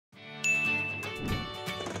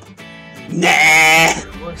Nah!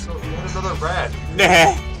 You had another rat.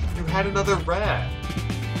 Nah! You had another rat.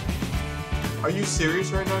 Are you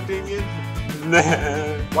serious right now, Damien?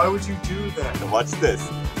 Nah! Why would you do that? Watch this.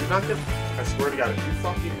 You're not gonna... I swear to God, if you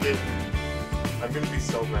fucking get... I'm gonna be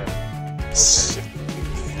so mad. Okay.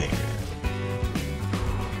 There.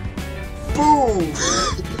 Boom!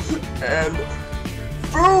 And...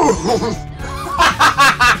 boom!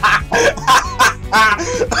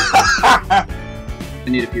 I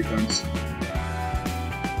need a few turns.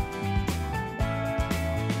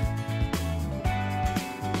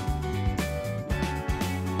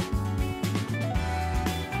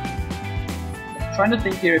 Trying to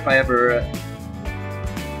think here if I ever...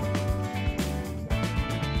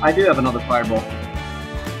 I do have another fireball.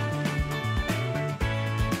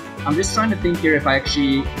 I'm just trying to think here if I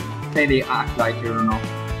actually play the act like it or not.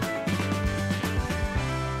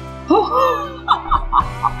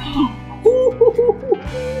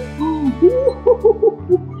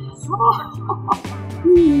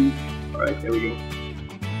 Alright, there we go.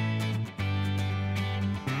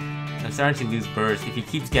 I'm starting to lose burst if he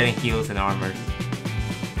keeps getting heals and armors.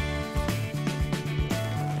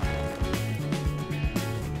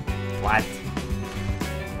 What?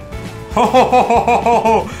 Ho ho ho ho ho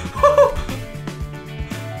ho!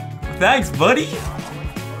 Thanks, buddy!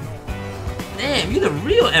 Damn, you're the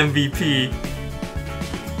real MVP!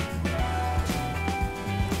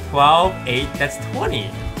 12, 8, that's 20.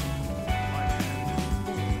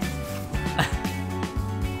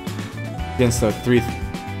 Against the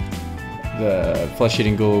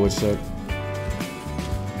flesh-eating ghoul would suck.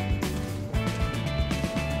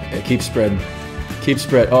 Yeah, keep spread. Keep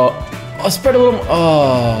spread. Oh, spread a little more.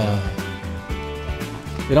 Oh.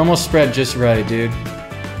 It almost spread just right, dude.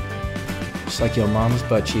 Just like your mom's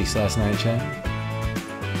butt cheeks last night, chat.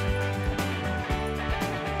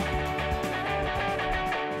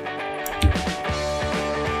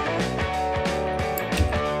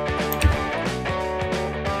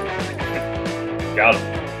 Got him.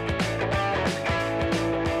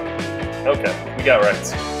 Okay, we got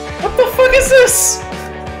rights. What the fuck is this?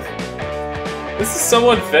 This is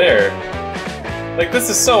so unfair. Like, this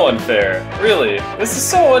is so unfair. Really, this is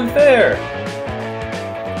so unfair.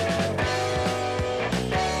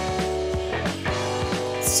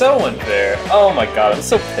 So unfair. Oh my god, I'm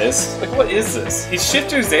so pissed. Like, what is this? He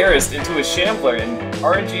shifted Xeris into a Shambler and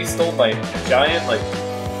RNG stole my giant, like...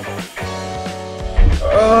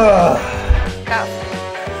 Ugh.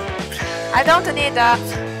 I don't need I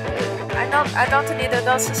don't need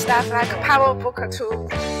those stuff like power book to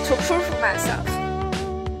prove myself.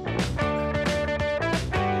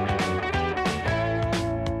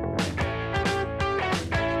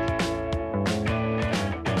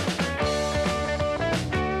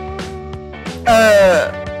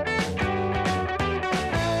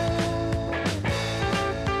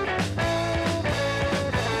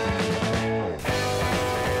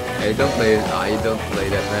 Hey, don't play it. Nah, you don't play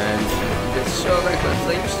that, man. You just show back that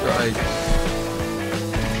flame strike.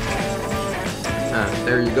 Ah,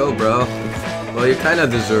 there you go, bro. Well, you kinda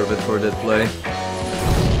deserve it for that play.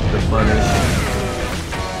 The punish.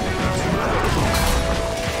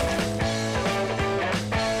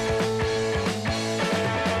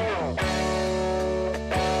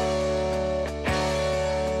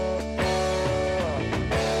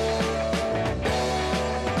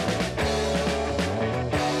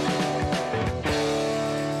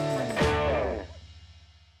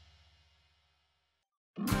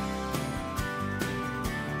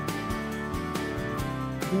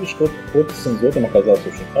 Видишь, вот с Инзотом оказался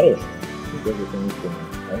очень хороший.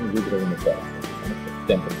 Он выиграл ему карту, потому что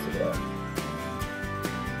темпом сыграл.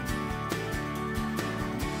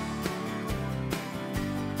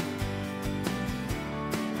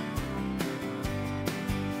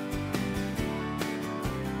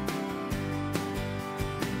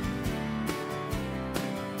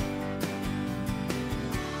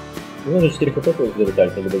 Ну, нужно 4 хп сделать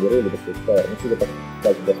альфа, либо герой, либо фейспайр. Ну, судя по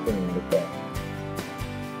каждому достойному не летает.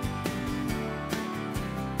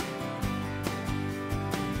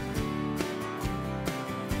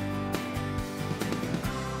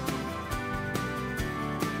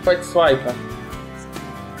 Pode swipe.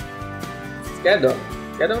 Schedule.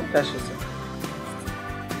 Schedule fecha isso.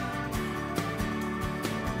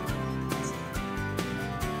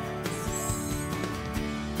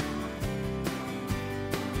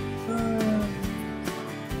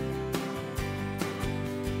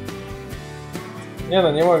 Nie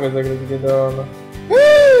no, nie mogę zagrać Gedeona.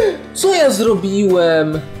 Co ja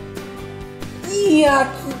zrobiłem?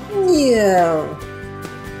 Jaki... Nie!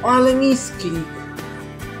 Ale misklik.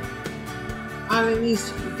 Ale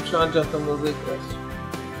misklik. Przełączam tą muzykę.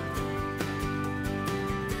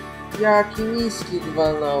 Jaki misklik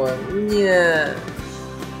walnąłem. Nie.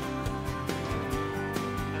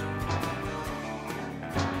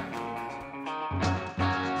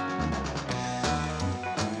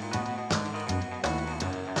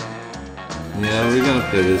 Yeah, we're gonna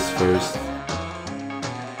play this first.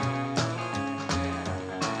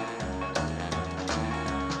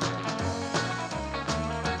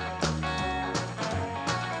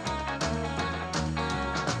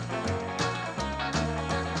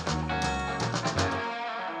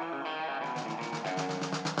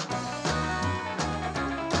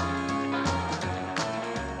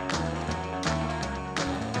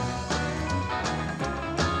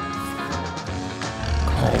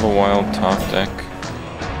 Call the wild top deck.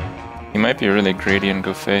 He might be really greedy and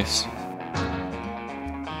go face.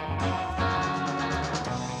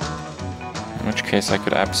 In which case I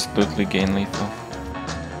could absolutely gain lethal.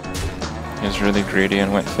 He was really greedy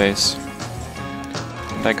and went face.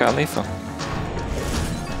 And I got lethal.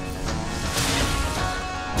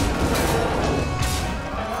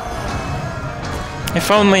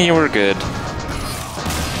 If only you were good.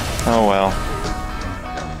 Oh well.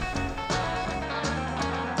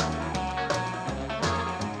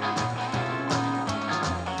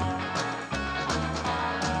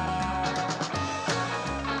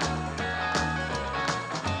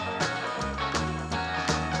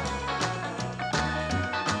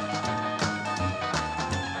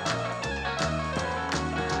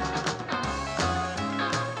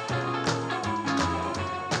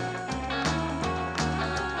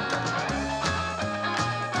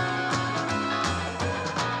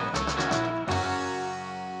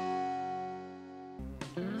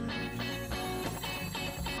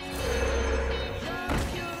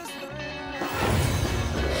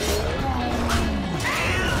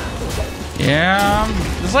 Yeah,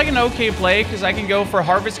 this is like an okay play because I can go for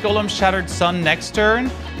Harvest Golem, Shattered Sun next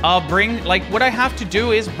turn. Bring, like, what I have to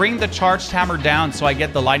do is bring the Charged Hammer down so I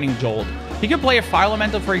get the Lightning Jolt. He could play a Fire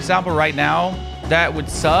Elemental, for example, right now. That would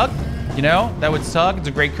suck, you know? That would suck. It's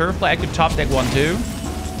a great curve play. I could top deck one too.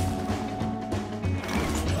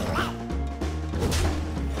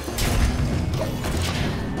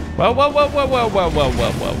 Whoa, whoa, whoa, whoa, whoa, whoa, whoa,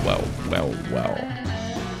 whoa, whoa, whoa, whoa, whoa.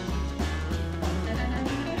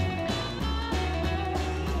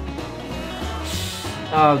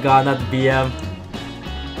 Oh god, not the BM.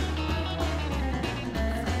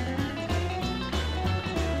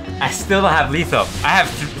 I still don't have lethal. I have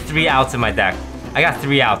 3 outs in my deck. I got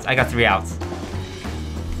 3 outs. I got 3 outs.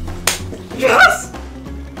 Yes!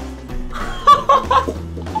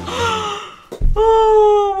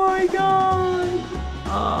 Oh my god.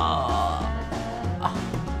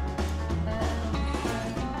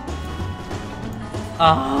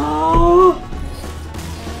 Oh.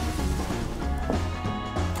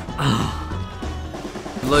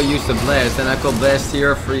 Low use the blast, and I call blast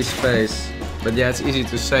here free space. But yeah, it's easy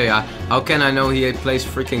to say. How can I know he plays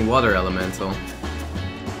freaking water elemental?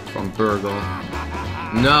 From Burgle.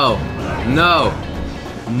 No! No!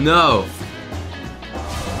 No!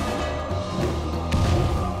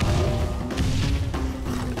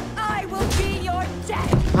 I will be your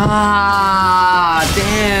death. Ah,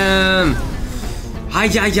 damn! Ay,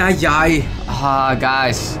 ay, ay, ay. Ah,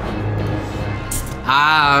 guys.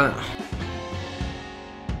 Ah.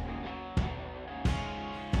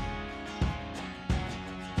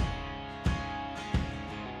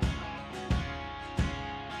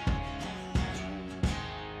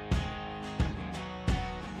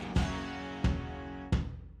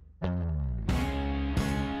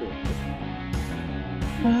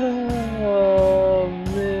 Oh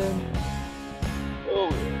man.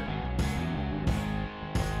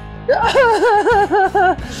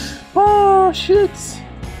 Oh shit.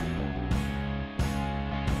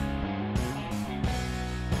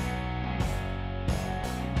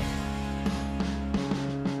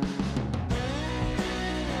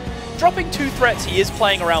 Dropping 2 threats, he is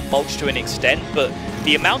playing around Mulch to an extent, but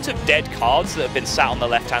the amount of dead cards that have been sat on the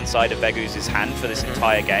left-hand side of Vegus's hand for this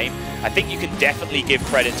entire game, I think you can definitely give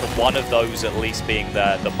credit to one of those at least being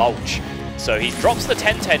the Mulch. So he drops the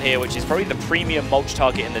 10-10 here, which is probably the premium Mulch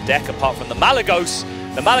target in the deck, apart from the Malagos.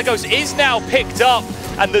 The Malagos is now picked up,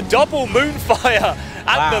 and the double Moonfire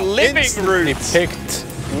and the Living Roots. Picked.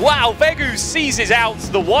 Wow, Vegus seizes out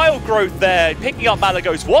the Wild Growth there. Picking up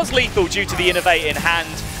Malagos was lethal due to the Innovate in hand,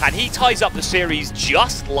 and he ties up the series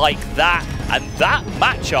just like that. And that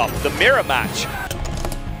matchup, the mirror match.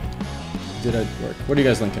 Did it work? What are you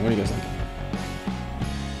guys thinking? What are you guys thinking?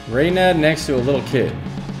 Reynad next to a little kid.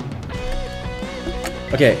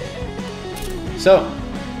 Okay. So.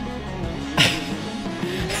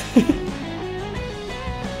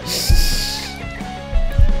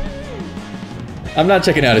 I'm not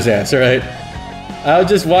checking out his ass, alright? I was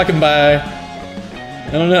just walking by.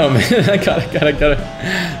 I don't know, man. I gotta.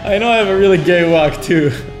 I know I have a really gay walk, too.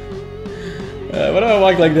 Why do I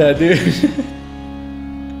walk like that, dude?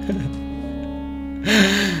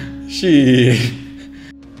 Shit.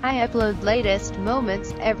 I upload latest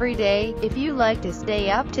moments every day. If you like to stay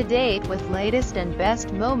up to date with latest and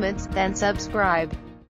best moments, then subscribe.